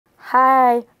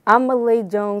Hi, I'm Malay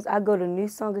Jones. I go to New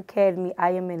Song Academy.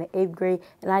 I am in the 8th grade,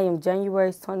 and I am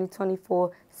January's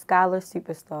 2024 Scholar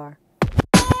Superstar.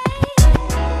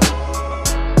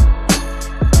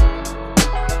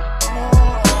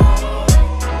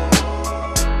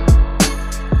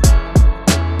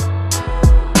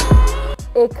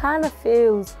 It kind of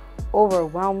feels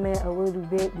overwhelming a little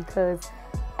bit because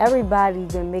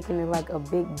everybody's been making it like a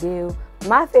big deal.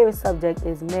 My favorite subject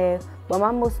is math, but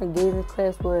my most engaging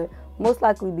class would most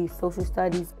likely be social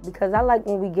studies because I like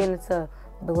when we get into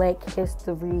Black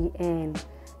history and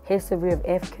history of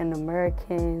African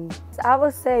Americans. I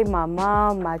would say my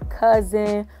mom, my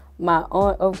cousin, my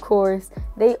aunt, of course,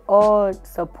 they all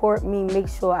support me, make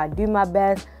sure I do my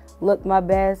best, look my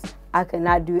best. I could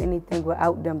not do anything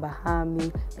without them behind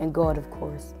me, and God, of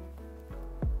course.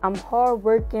 I'm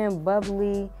hardworking,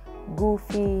 bubbly,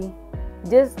 goofy,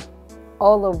 just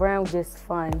all around just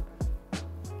fun.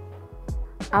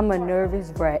 I'm a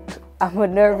nervous wreck.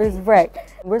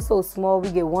 We're so small,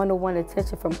 we get one-on-one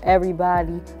attention from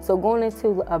everybody. So going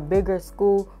into a bigger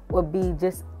school would be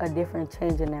just a different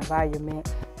change in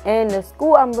environment. And the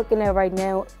school I'm looking at right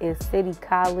now is City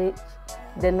College,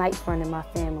 the Night Front in my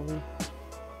family.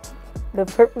 The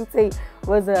Purple Tape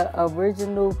was an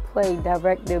original play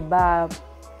directed by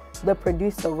the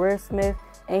producer Will Smith,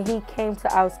 and he came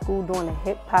to our school doing a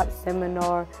hip-hop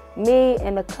seminar. Me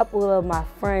and a couple of my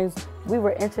friends, we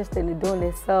were interested in doing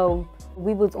this, so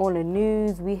we was on the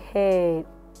news, we had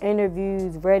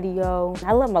interviews, radio.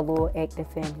 I love my little acting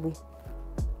family.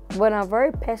 What I'm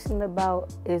very passionate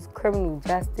about is criminal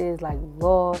justice, like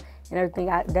law and everything.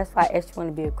 That's why I actually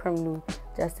want to be a criminal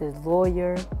justice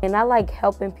lawyer. And I like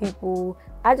helping people.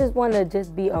 I just want to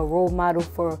just be a role model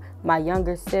for my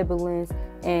younger siblings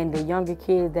and the younger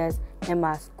kids that's in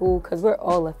my school, because we're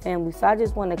all a family. So I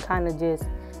just want to kind of just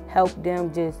help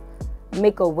them, just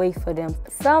make a way for them.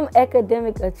 Some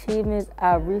academic achievements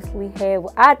I recently had,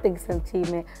 well, I think it's an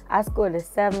achievement. I scored a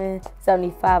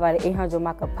 775 out of 800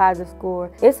 my composite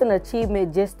score. It's an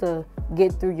achievement just to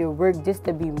get through your work, just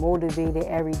to be motivated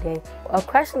every day. A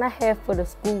question I have for the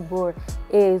school board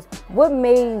is, what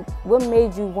made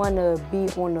you want to be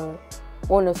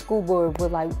on the school board?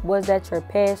 Was that your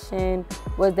passion?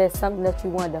 Was that something that you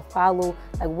wanted to follow?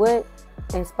 Like, what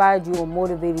inspired you or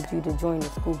motivated you to join the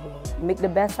school board? Make the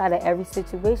best out of every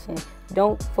situation.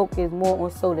 Don't focus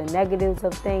more on the negatives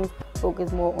of things.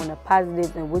 Focus more on the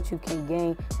positives and what you can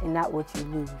gain and not what you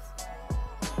lose.